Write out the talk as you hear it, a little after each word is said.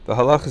The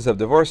halachas of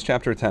divorce,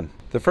 chapter 10.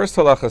 The first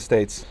halacha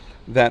states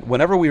that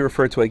whenever we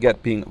refer to a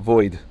get being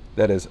void,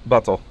 that is,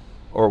 batal,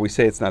 or we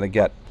say it's not a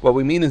get, what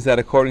we mean is that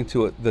according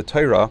to the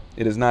Torah,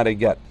 it is not a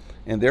get,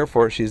 and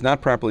therefore she is not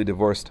properly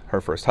divorced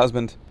her first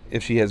husband.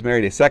 If she has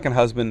married a second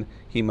husband,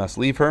 he must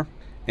leave her,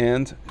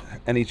 and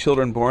any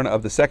children born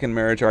of the second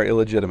marriage are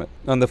illegitimate.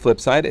 On the flip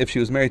side, if she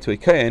was married to a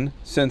kohen,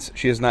 since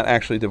she has not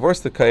actually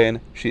divorced the kohen,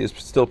 she is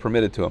still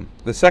permitted to him.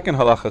 The second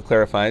halacha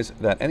clarifies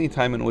that any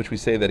time in which we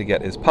say that a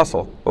get is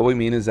pasul, what we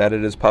mean is that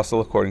it is pasul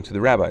according to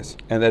the rabbis,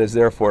 and that is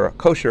therefore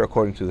kosher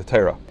according to the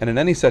Torah. And in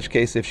any such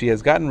case, if she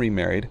has gotten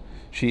remarried,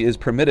 she is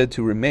permitted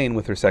to remain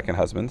with her second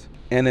husband,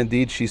 and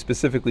indeed she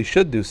specifically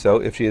should do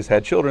so if she has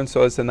had children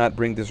so as to not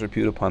bring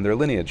disrepute upon their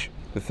lineage.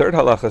 The third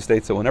halacha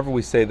states that whenever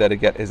we say that a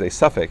get is a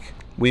suffix,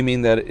 we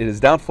mean that it is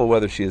doubtful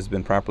whether she has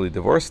been properly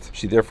divorced.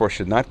 She therefore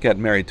should not get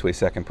married to a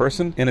second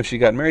person, and if she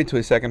got married to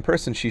a second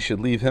person, she should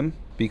leave him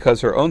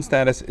because her own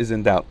status is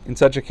in doubt. In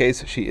such a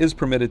case, she is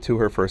permitted to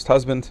her first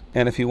husband,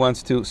 and if he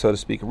wants to, so to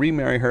speak,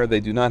 remarry her, they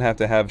do not have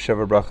to have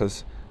sheva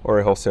brachas or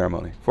a whole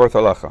ceremony. Fourth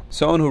halacha.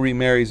 Someone who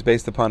remarries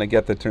based upon a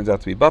get that turns out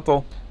to be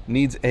batal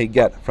needs a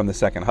get from the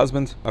second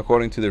husband,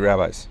 according to the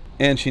rabbis.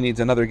 And she needs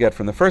another get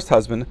from the first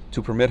husband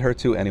to permit her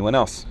to anyone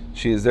else.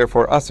 She is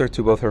therefore usher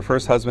to both her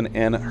first husband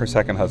and her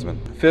second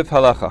husband. Fifth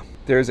halacha.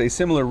 There is a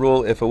similar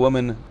rule if a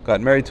woman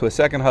got married to a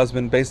second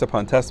husband based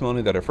upon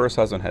testimony that her first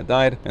husband had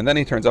died, and then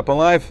he turns up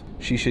alive,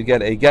 she should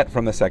get a get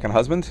from the second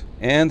husband,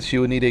 and she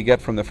would need a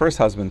get from the first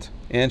husband,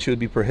 and she would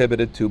be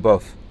prohibited to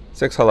both.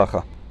 Sixth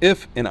halacha.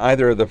 If in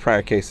either of the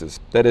prior cases,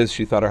 that is,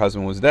 she thought her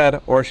husband was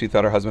dead, or she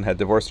thought her husband had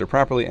divorced her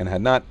properly and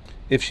had not,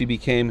 if she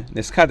became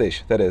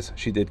niskadesh, that is,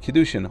 she did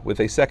kiddushin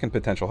with a second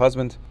potential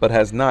husband, but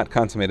has not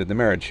consummated the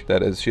marriage,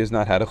 that is, she has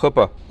not had a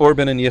chuppah, or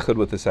been in yichud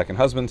with the second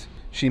husband,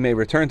 she may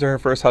return to her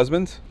first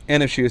husband,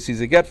 and if she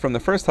receives a get from the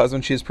first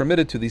husband, she is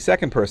permitted to the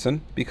second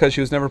person, because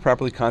she was never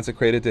properly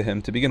consecrated to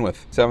him to begin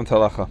with. Seventh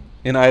halacha.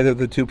 In either of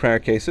the two prior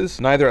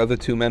cases, neither of the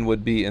two men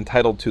would be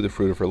entitled to the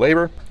fruit of her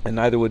labor, and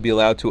neither would be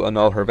allowed to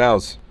annul her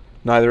vows.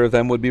 Neither of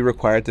them would be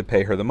required to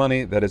pay her the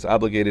money that is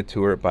obligated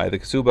to her by the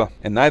ksuba,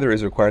 and neither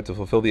is required to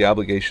fulfill the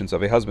obligations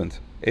of a husband.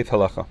 Eighth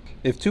halacha.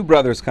 If two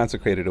brothers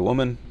consecrated a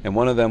woman, and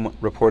one of them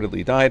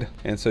reportedly died,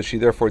 and so she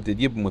therefore did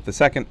yibum with the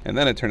second, and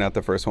then it turned out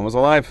the first one was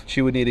alive,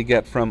 she would need a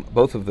get from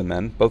both of the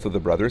men, both of the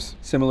brothers.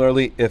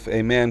 Similarly, if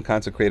a man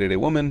consecrated a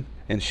woman,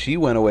 and she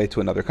went away to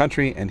another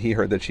country, and he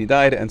heard that she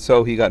died, and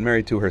so he got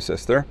married to her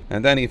sister,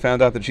 and then he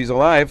found out that she's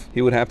alive,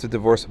 he would have to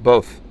divorce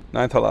both.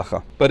 Ninth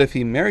halacha. But if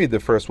he married the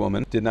first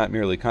woman, did not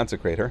merely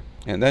consecrate her,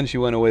 and then she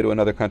went away to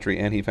another country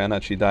and he found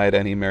out she died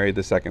and he married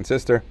the second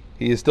sister,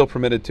 he is still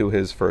permitted to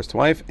his first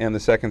wife, and the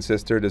second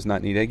sister does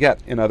not need a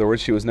get. In other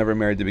words, she was never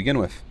married to begin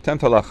with.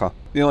 Tenth halacha.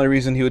 The only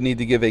reason he would need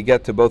to give a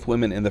get to both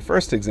women in the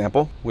first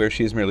example, where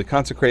she is merely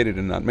consecrated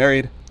and not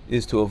married,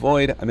 is to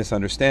avoid a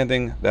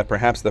misunderstanding that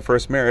perhaps the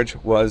first marriage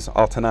was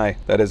al tanai,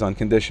 that is, on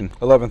condition.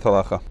 11th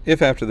halacha.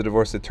 If after the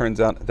divorce it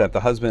turns out that the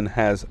husband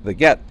has the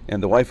get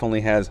and the wife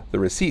only has the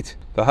receipt,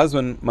 the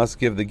husband must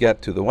give the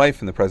get to the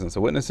wife in the presence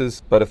of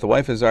witnesses, but if the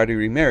wife is already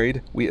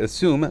remarried, we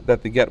assume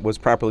that the get was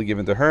properly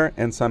given to her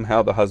and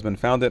somehow the husband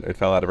found it,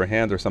 fell out of her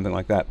hand, or something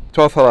like that.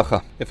 12th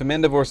halacha. If a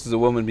man divorces a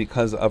woman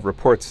because of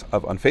reports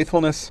of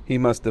unfaithfulness, he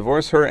must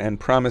divorce her and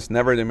promise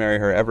never to marry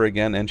her ever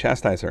again and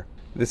chastise her.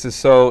 This is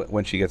so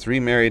when she gets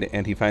remarried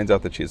and he finds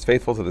out that she is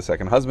faithful to the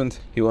second husband.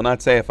 He will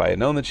not say, if I had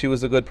known that she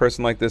was a good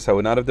person like this, I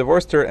would not have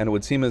divorced her, and it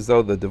would seem as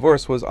though the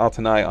divorce was al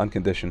tanai, on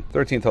condition.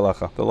 13th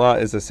halacha. The law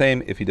is the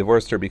same if he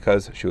divorced her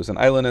because she was an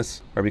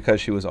islandess or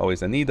because she was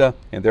always a nida,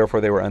 and therefore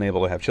they were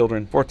unable to have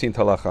children. 14th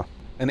halacha.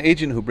 An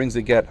agent who brings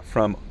a get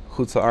from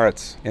Chutz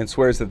Haaretz and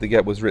swears that the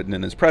get was written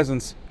in his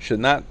presence should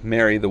not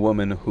marry the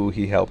woman who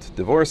he helped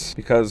divorce,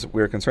 because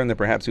we are concerned that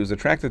perhaps he was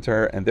attracted to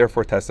her and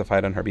therefore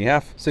testified on her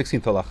behalf.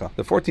 16th halacha.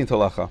 The 14th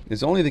halacha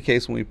is only the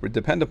case when we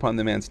depend upon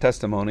the man's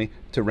testimony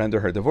to render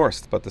her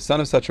divorced, but the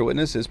son of such a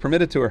witness is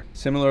permitted to her.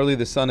 Similarly,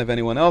 the son of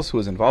anyone else who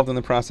is involved in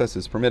the process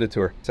is permitted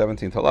to her.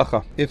 17th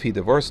halacha. If he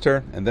divorced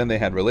her and then they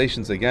had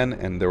relations again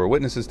and there were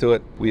witnesses to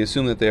it, we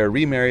assume that they are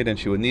remarried and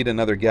she would need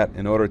another get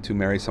in order to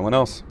marry someone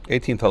else.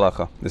 18th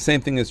halacha. The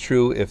same thing is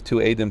true if two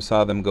Eidim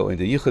saw them go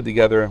into yichud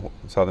together,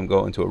 saw them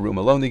go into a room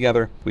alone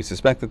together. We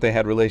suspect that they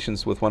had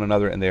relations with one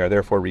another and they are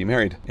therefore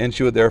remarried, and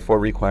she would therefore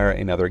require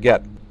another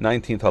get.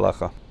 19th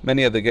halacha.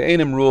 Many of the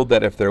Ge'enim ruled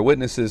that if there are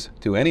witnesses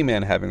to any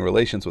man having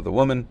relations with a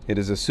woman, it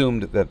is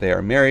assumed that they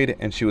are married,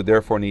 and she would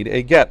therefore need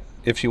a get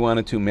if she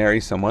wanted to marry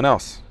someone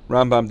else.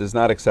 Rambam does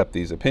not accept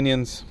these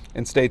opinions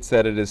and states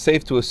that it is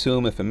safe to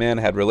assume if a man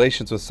had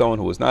relations with someone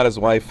who was not his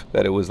wife,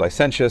 that it was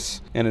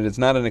licentious, and it is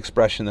not an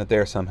expression that they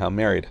are somehow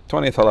married.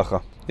 20th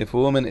halacha. If a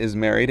woman is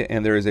married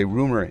and there is a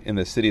rumor in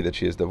the city that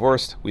she is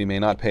divorced, we may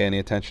not pay any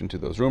attention to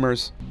those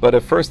rumors. But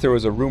if first there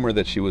was a rumor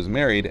that she was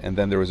married and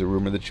then there was a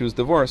rumor that she was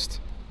divorced,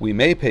 we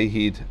may pay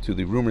heed to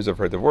the rumors of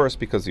her divorce,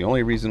 because the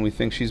only reason we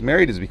think she's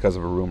married is because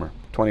of a rumor.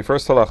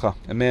 21st halacha.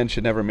 A man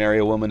should never marry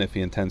a woman if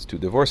he intends to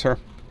divorce her,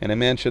 and a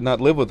man should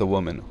not live with a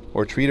woman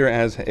or treat her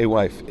as a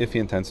wife if he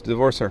intends to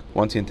divorce her.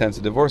 Once he intends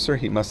to divorce her,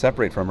 he must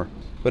separate from her.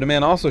 But a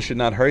man also should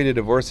not hurry to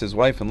divorce his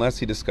wife unless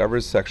he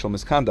discovers sexual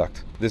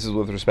misconduct. This is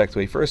with respect to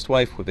a first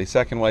wife. With a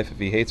second wife, if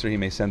he hates her, he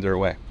may send her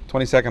away.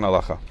 22nd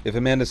halacha. If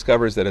a man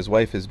discovers that his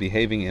wife is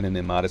behaving in an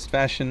immodest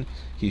fashion,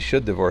 he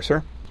should divorce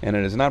her, and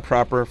it is not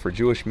proper for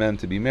Jewish men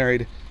to be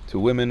married to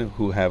women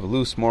who have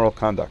loose moral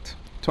conduct.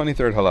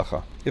 23rd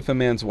halacha. If a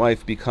man's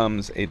wife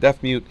becomes a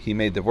deaf-mute, he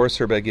may divorce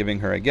her by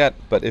giving her a get,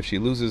 but if she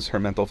loses her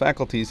mental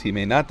faculties, he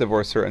may not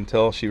divorce her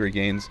until she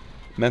regains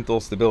mental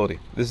stability.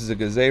 This is a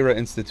gezerah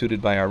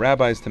instituted by our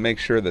rabbis to make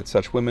sure that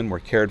such women were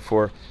cared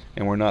for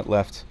and were not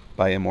left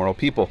by immoral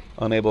people,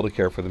 unable to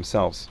care for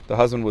themselves. The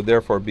husband would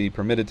therefore be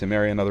permitted to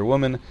marry another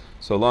woman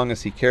so long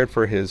as he cared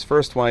for his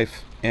first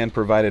wife and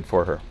provided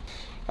for her.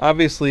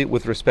 Obviously,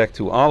 with respect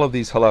to all of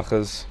these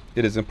halachas,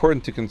 it is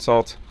important to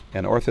consult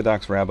an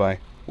Orthodox rabbi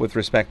with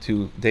respect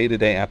to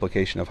day-to-day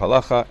application of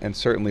halacha, and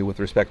certainly with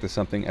respect to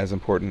something as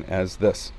important as this.